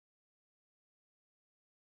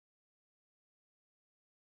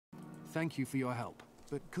thank you for your help.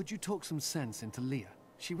 But could you talk some sense into Leah?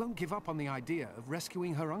 She won't give up on the idea of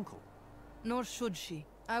rescuing her uncle. Nor should she.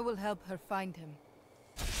 I will help her find him.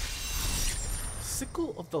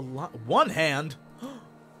 Sickle of the Lion. One hand?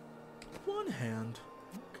 One hand.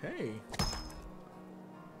 Okay.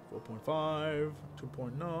 4.5,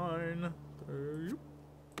 2.9. Ooh.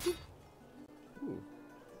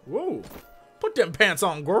 Whoa. Put them pants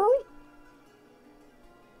on, girl.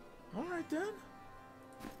 Alright then.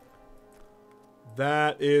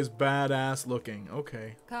 That is badass looking.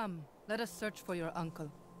 Okay. Come, let us search for your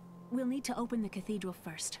uncle. We'll need to open the cathedral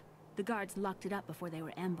first. The guards locked it up before they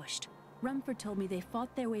were ambushed. Rumford told me they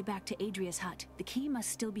fought their way back to Adria's hut. The key must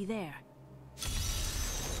still be there.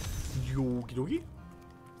 Yogi dogi.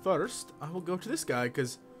 First, I will go to this guy,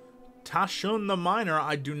 because Tashun the Miner,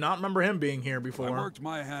 I do not remember him being here before. I worked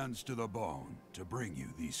my hands to the bone to bring you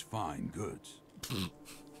these fine goods.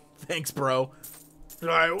 Thanks, bro.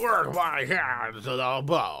 I work my hands to the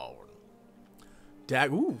bone.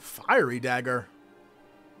 Ooh, fiery dagger.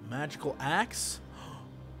 Magical axe.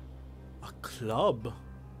 A club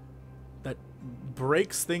that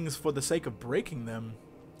breaks things for the sake of breaking them.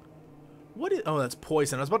 What is? Oh, that's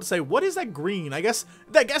poison. I was about to say, what is that green? I guess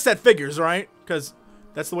that figures, right? Because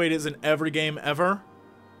that's the way it is in every game ever.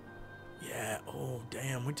 Yeah. Oh,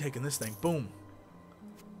 damn. We're taking this thing. Boom.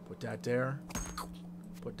 Put that there.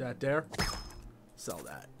 Put that there. Sell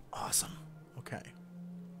that. Awesome. Okay.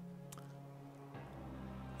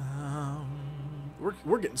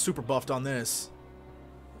 We're getting super buffed on this.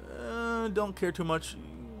 Don't care too much.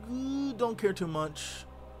 Don't care too much.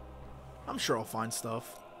 I'm sure I'll find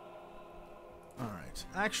stuff. Alright.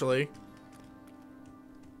 Actually,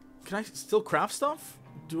 can I still craft stuff?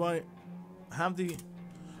 Do I have the...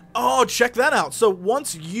 Oh, check that out. So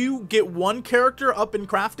once you get one character up in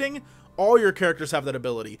crafting, all your characters have that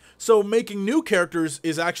ability. So making new characters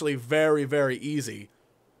is actually very, very easy.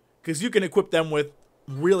 Because you can equip them with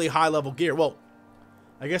really high-level gear. Well,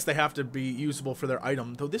 I guess they have to be usable for their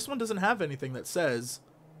item. Though this one doesn't have anything that says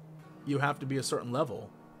you have to be a certain level.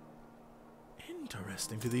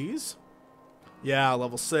 Interesting. Do these? Yeah,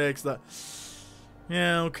 level 6.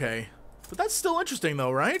 Yeah, okay. But that's still interesting,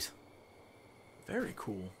 though, right? Very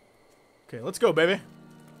cool. Okay, let's go, baby.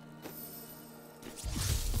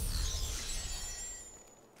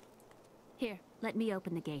 Here, let me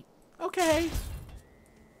open the gate. Okay.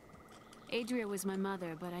 Adria was my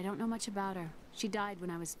mother, but I don't know much about her. She died when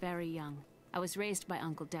I was very young. I was raised by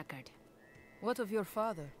Uncle Deckard. What of your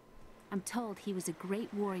father? I'm told he was a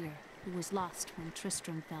great warrior who was lost when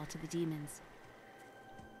Tristram fell to the demons.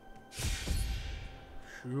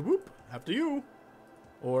 Shoo-boop. After you.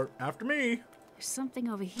 Or after me. There's something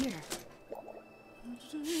over here.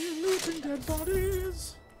 Looting dead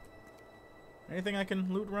bodies. Anything I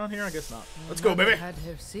can loot around here? I guess not. Let's go, baby. Had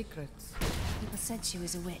her secrets. People said she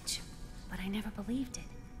was a witch, but I never believed it.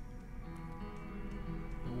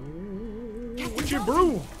 Witchy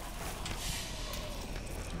brew.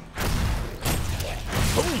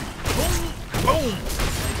 Boom, boom, boom.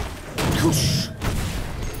 Whoosh.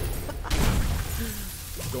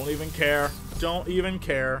 Don't even care. Don't even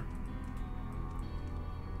care.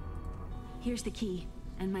 Here's the key,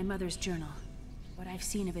 and my mother's journal. What I've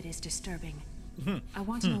seen of it is disturbing. I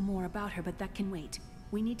want to know more about her, but that can wait.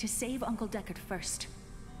 We need to save Uncle Deckard first.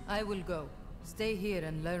 I will go. Stay here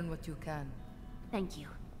and learn what you can. Thank you.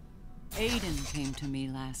 Aiden came to me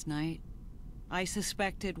last night. I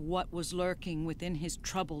suspected what was lurking within his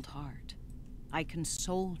troubled heart. I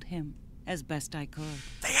consoled him as best I could.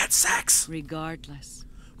 They had sex! Regardless.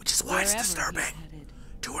 Which is why it's disturbing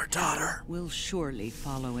to her daughter. Will surely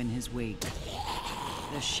follow in his wake.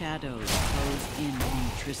 The shadows close in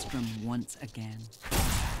on Tristram once again.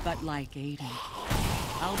 But like Aiden,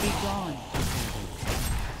 I'll be gone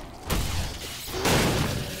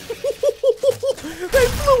They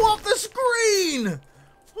flew off the screen!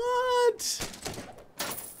 What?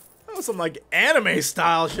 That was some like anime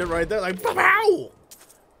style shit right there. Like, pow!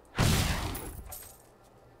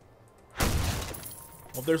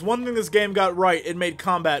 Well, if there's one thing this game got right, it made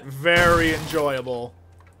combat very enjoyable.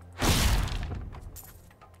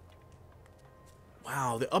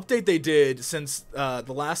 Wow, the update they did since the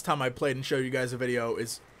last time I played and showed you guys a video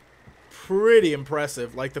is pretty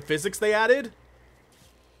impressive. Like, the physics they added,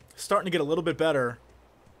 starting to get a little bit better.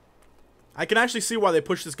 I can actually see why they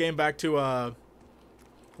pushed this game back to, what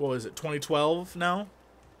was it, 2012 now?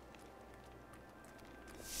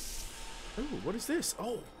 Ooh, what is this?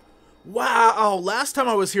 Oh. Wow, oh, last time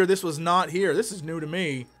I was here, this was not here. This is new to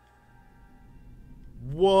me.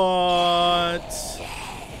 What?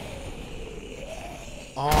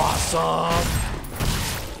 Awesome.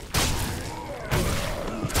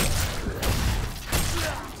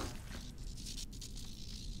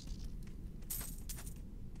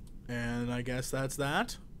 guess that's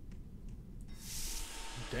that.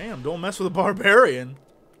 Damn, don't mess with a barbarian.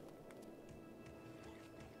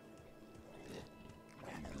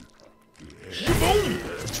 Shaboom!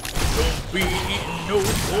 Don't be eating no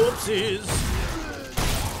corpses.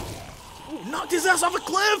 Ooh, knocked his ass off a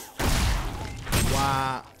cliff!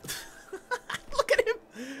 Wow. Look at him!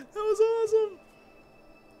 That was awesome!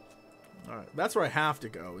 Alright, that's where I have to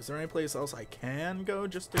go. Is there any place else I can go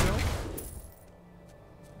just to go?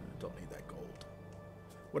 Don't need that gold.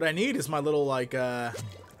 What I need is my little, like, I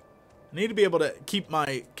need to be able to keep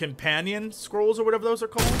my companion scrolls or whatever those are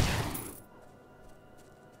called.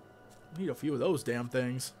 I need a few of those damn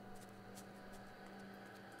things.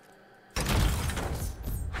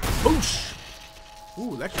 Boosh!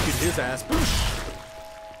 Ooh, electrocuted his ass. Boosh!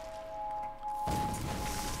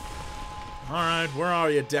 Alright, where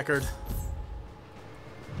are you, Deckard?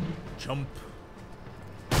 Jump.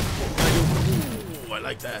 Ooh, I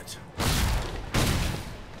like that.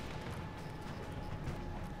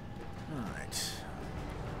 Alright.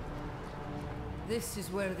 This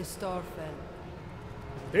is where the star fell.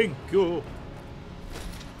 Thank you.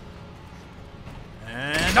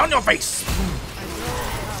 And on your face!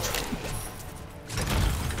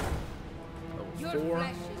 Your Four.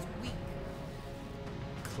 flesh is weak.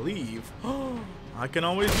 Cleave. I can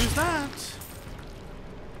always use that.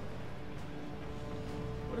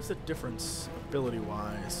 What is the difference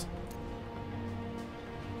ability-wise?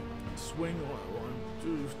 Swing,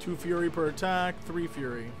 one, two fury per attack, 3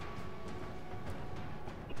 fury.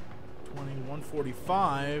 20,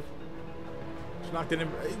 145. She knocked it in.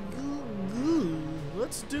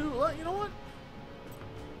 Let's do, you know what?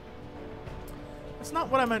 That's not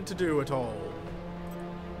what I meant to do at all.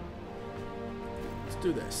 Let's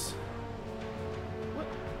do this. What?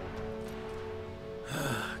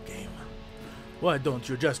 Game. Why don't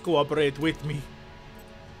you just cooperate with me?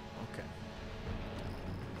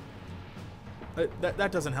 Okay.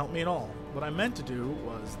 That doesn't help me at all. What I meant to do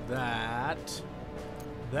was that.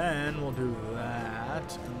 Then we'll do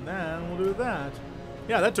that. And then we'll do that.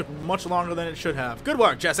 Yeah, that took much longer than it should have. Good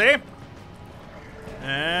work, Jesse!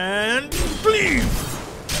 And leave!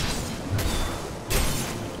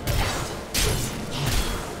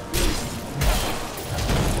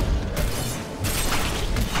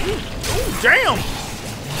 Oh, damn!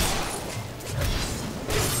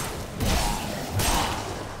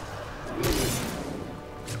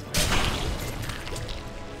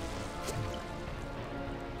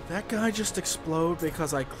 That guy just explode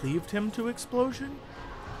because I cleaved him to explosion?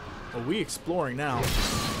 Are we exploring now?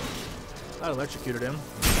 I electrocuted him.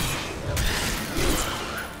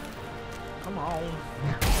 Come on.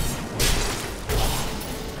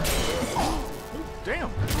 Ooh, damn.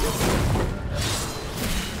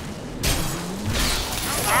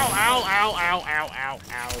 Ow, ow, ow, ow, ow, ow,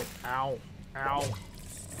 ow, ow, ow.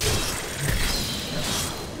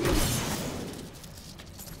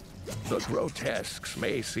 The grotesques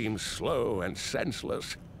may seem slow and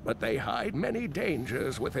senseless, but they hide many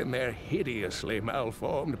dangers within their hideously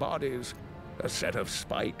malformed bodies. A set of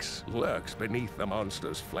spikes lurks beneath the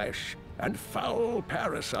monster's flesh, and foul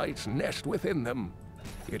parasites nest within them.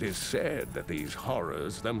 It is said that these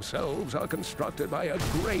horrors themselves are constructed by a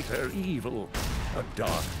greater evil, a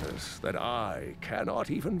darkness that I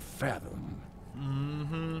cannot even fathom.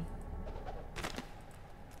 Mm-hmm.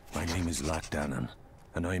 My name is Lakdanan,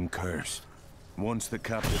 and I am cursed. Once the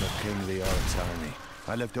captain of King Leoric's army,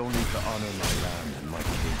 I left only to honor my land and my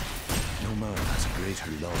king. No man has a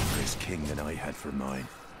greater love for his king than I had for mine,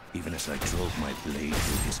 even as I drove my blade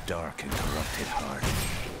through his dark and corrupted heart.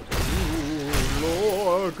 Ooh,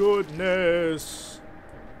 Lord goodness.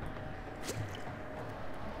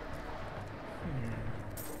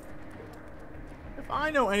 If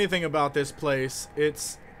I know anything about this place,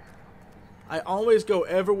 it's I always go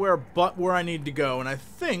everywhere but where I need to go, and I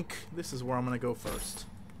think this is where I'm going to go first.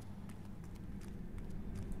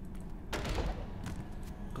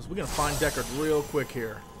 Because we're going to find Deckard real quick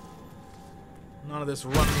here. None of this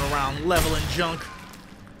running around leveling junk.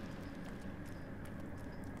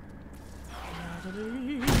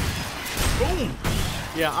 Boom!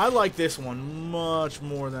 Yeah, I like this one much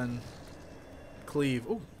more than Cleave.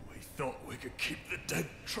 Ooh. We thought we could keep the dead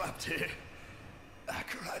trapped here.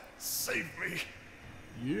 Akarat, save me.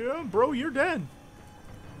 Yeah, bro, you're dead.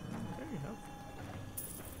 Okay, yeah.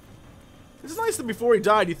 It's nice that before he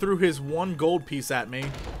died, he threw his 1 gold piece at me.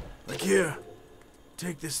 Like, here,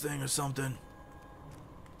 take this thing or something.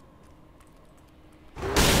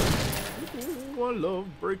 Ooh, I love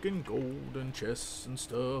breaking gold and chests and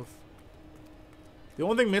stuff. The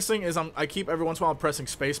only thing missing is I keep every once in a while pressing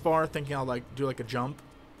spacebar, thinking I'll like do like a jump.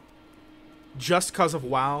 just because of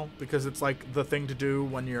WoW, because it's like the thing to do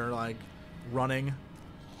when you're like running.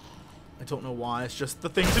 I don't know why, it's just the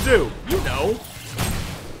thing to do, you know.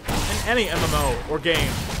 In any MMO or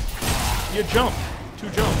game, you jump to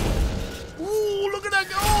jump. Ooh, look at that!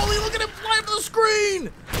 Oh, look at it fly up the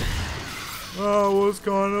screen! That was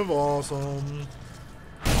kind of awesome.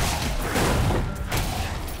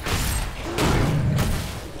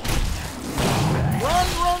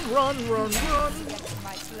 Run.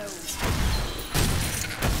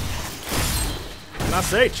 And I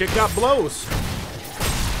say, chick got blows.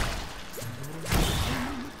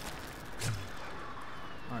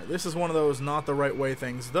 Alright, this is one of those not the right way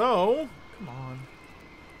things, though. Come on.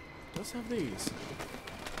 Let's have these.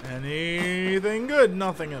 Anything good?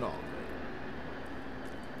 Nothing at all.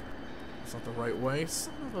 That's not the right way.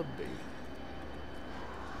 Son of a bee.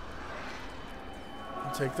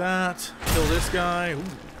 I'll take that. Kill this guy. Ooh,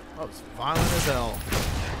 that was violent as hell.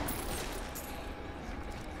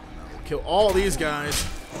 We'll kill all these guys.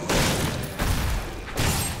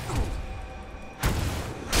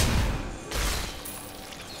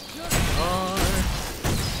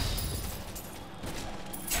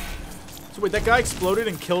 So wait, that guy exploded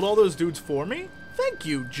and killed all those dudes for me? Thank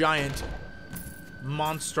you, giant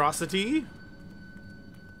monstrosity.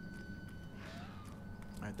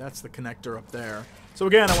 Alright, that's the connector up there. So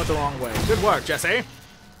again, I went the wrong way. Good work, Jesse.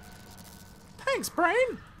 Thanks,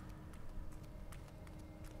 Brain.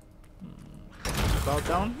 About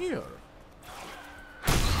down here.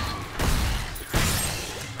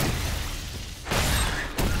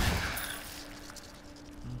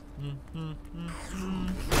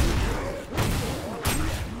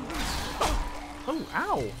 Oh,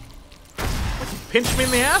 ow. Like he pinched me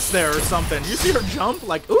in the ass there or something. You see her jump?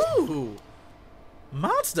 Like, ooh.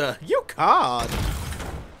 Monster, you card.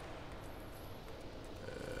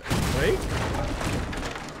 Wait.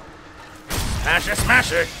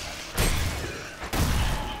 Smash it.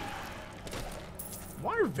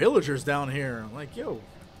 Why are villagers down here? Like, yo,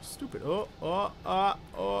 stupid.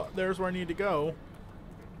 Oh, there's where I need to go.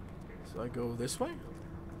 So I go this way?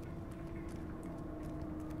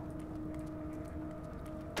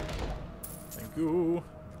 Thank you.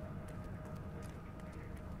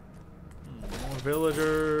 More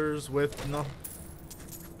villagers with no...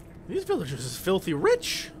 These villagers is filthy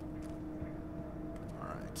rich.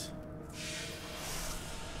 Alright.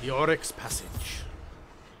 the Oryx Passage.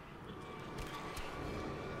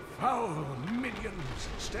 Foul minions,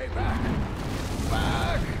 stay back!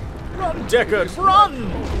 Back! Run, Deckard,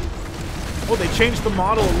 run! Oh, they changed the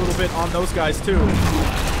model a little bit on those guys too.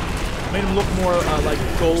 Made them look more like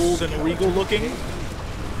gold and regal looking.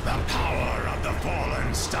 The power of the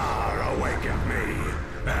fallen star awakened me,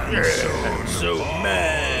 and soon all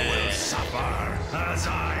will suffer as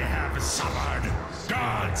I have suffered.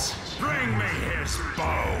 Gods, bring me his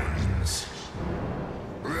bones.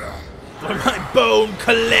 For my bone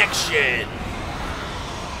collection.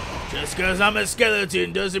 Just because I'm a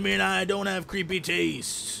skeleton doesn't mean I don't have creepy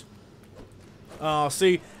tastes. Oh,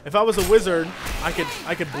 see, if I was a wizard, I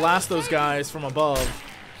could blast those guys from above.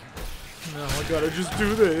 No, I gotta just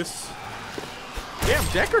do this. Damn,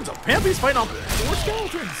 Deckard's a pimp. He's fighting off 4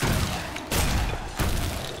 skeletons.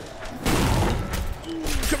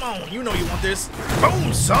 Come on, you know you want this.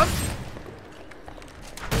 Boom, son.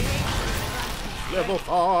 Level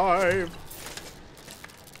 5.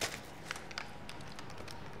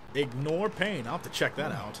 Ignore pain. I'll have to check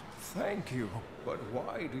that out. Thank you, but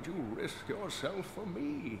why did you risk yourself for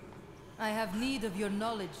me? I have need of your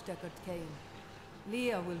knowledge, Deckard Cain.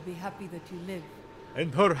 Leah will be happy that you live.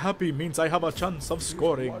 And her happy means I have a chance of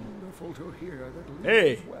scoring. Wonderful to hear that Leah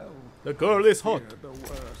Hey, is well. the girl is hot. Fear the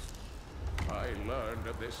worst. I learned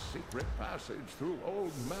of this secret passage through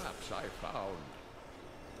old maps I found.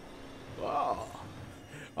 Ah,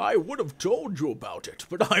 I would have told you about it,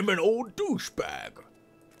 but I'm an old douchebag.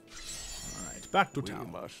 Alright, back to town.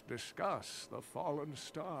 We must discuss the fallen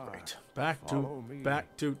star. Right, back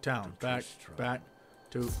to town. Back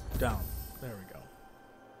to town. There we go.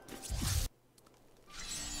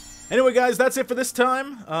 Anyway, guys, that's it for this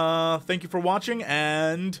time. Thank you for watching,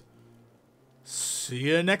 and see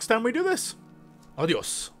you next time we do this.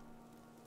 Adios.